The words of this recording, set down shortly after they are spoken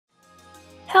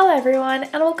Hello everyone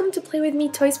and welcome to Play With Me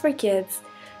Toys for Kids.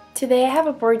 Today I have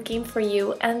a board game for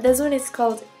you and this one is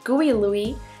called Gooey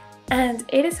Louie and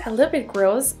it is a little bit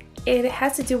gross. It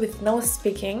has to do with nose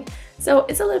picking, so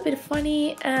it's a little bit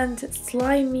funny and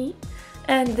slimy,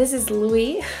 and this is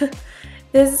Louie.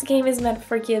 This game is meant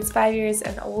for kids 5 years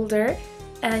and older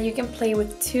and you can play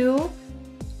with 2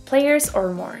 players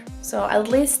or more, so at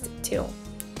least 2.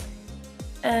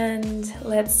 And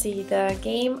let's see, the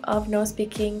game of nose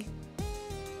picking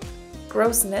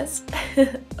grossness.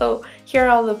 Oh, here are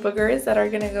all the boogers that are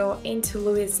gonna go into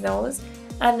Louie's nose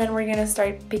and then we're gonna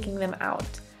start picking them out.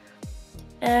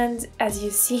 And as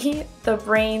you see, the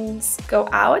brains go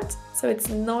out, so it's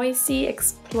noisy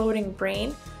exploding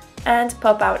brain, and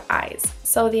pop out eyes.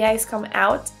 So the eyes come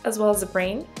out as well as the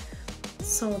brain,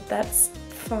 so that's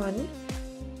fun.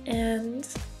 And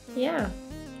yeah,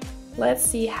 let's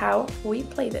see how we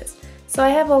play this. So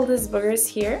I have all these boogers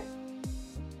here.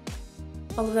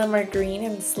 All of them are green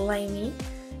and slimy,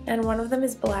 and one of them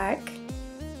is black.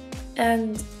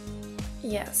 And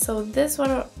yeah, so this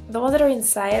one, the ones that are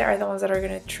inside are the ones that are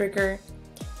gonna trigger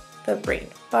the brain.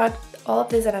 But all of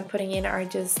these that I'm putting in are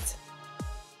just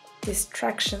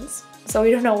distractions, so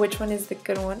we don't know which one is the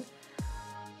good one.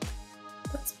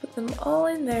 Let's put them all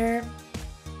in there.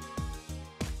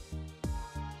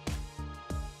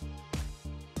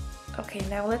 Okay,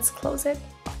 now let's close it.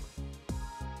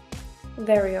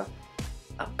 There we go.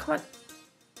 Oh, come on.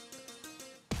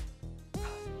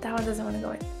 That one doesn't want to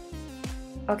go in.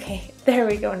 Okay, there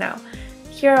we go now.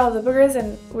 Here are all the boogers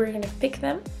and we're gonna pick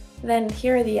them. Then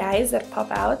here are the eyes that pop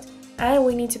out and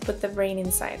we need to put the brain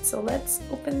inside. So let's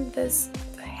open this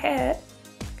head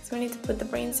because we need to put the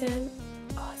brains in.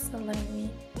 Oh, it's not letting me.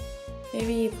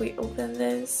 Maybe if we open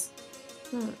this.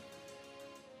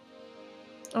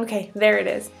 Okay, there it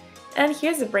is. And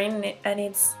here's the brain and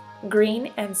it's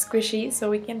green and squishy, so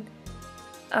we can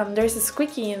there's a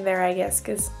squeaky in there, I guess,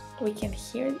 because we can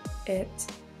hear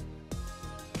it.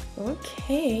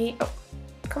 Okay. Oh,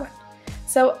 come on.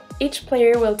 So each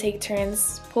player will take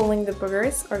turns pulling the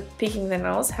boogers or picking the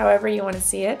nose, however you want to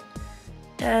see it,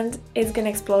 and it's gonna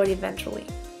explode eventually.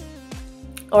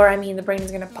 Or I mean, the brain is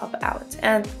gonna pop out,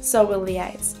 and so will the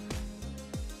eyes.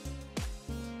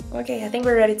 Okay, I think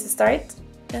we're ready to start,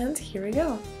 and here we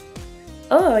go.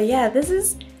 Oh yeah, this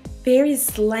is very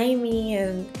slimy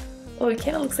and oh, it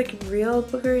kind of looks like a real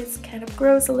booger. It's kind of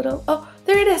gross a little. Oh,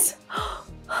 there it is!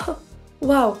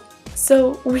 Wow,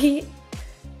 so we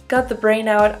got the brain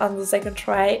out on the second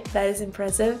try. That is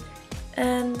impressive.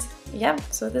 And yeah,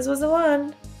 so this was the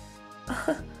one.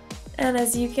 And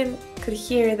as you could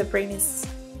hear, the brain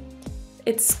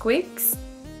it squeaks.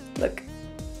 Look.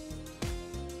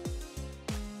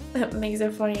 It makes a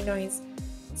funny noise.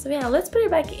 So yeah, let's put it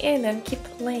back in and keep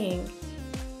playing.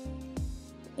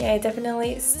 Yeah, it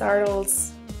definitely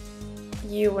startles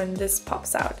you when this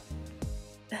pops out.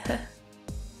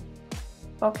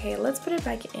 Okay, let's put it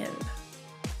back in.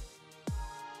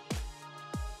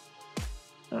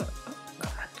 Oh,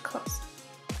 come on, close.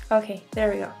 Okay,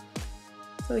 there we go.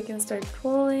 So we can start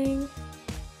pulling.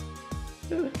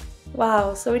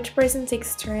 Wow, so each person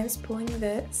takes turns pulling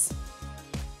this.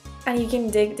 And you can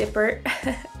dig deeper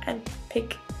and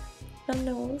pick the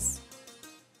nose.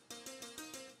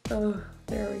 Oh,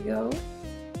 there we go.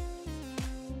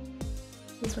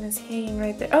 This one is hanging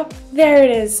right there. Oh, there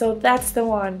it is. So that's the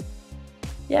one.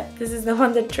 Yep, this is the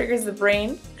one that triggers the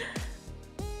brain.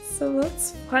 So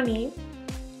that's funny.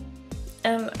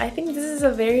 And I think this is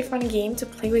a very fun game to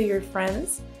play with your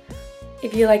friends.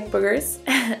 If you like boogers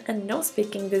and nose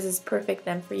picking, this is perfect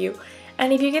then for you.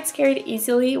 And if you get scared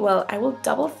easily, well, I will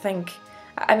double think.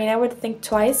 I mean, I would think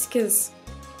twice because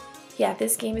yeah,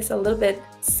 this game is a little bit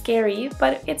scary,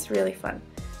 but it's really fun.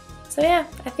 So yeah,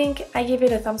 I think I give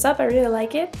it a thumbs up. I really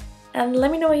like it. And let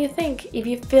me know what you think. If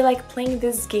you feel like playing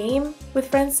this game with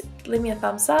friends, leave me a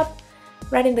thumbs up.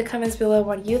 Write in the comments below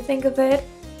what you think of it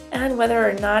and whether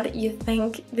or not you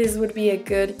think this would be a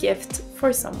good gift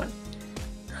for someone.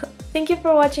 Thank you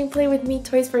for watching Play With Me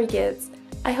Toys for Kids.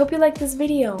 I hope you liked this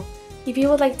video. If you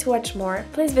would like to watch more,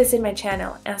 please visit my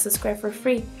channel and subscribe for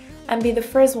free and be the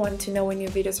first one to know when new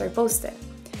videos are posted.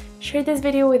 Share this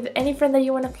video with any friend that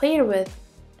you want to play it with,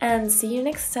 and see you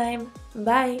next time.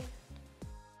 Bye!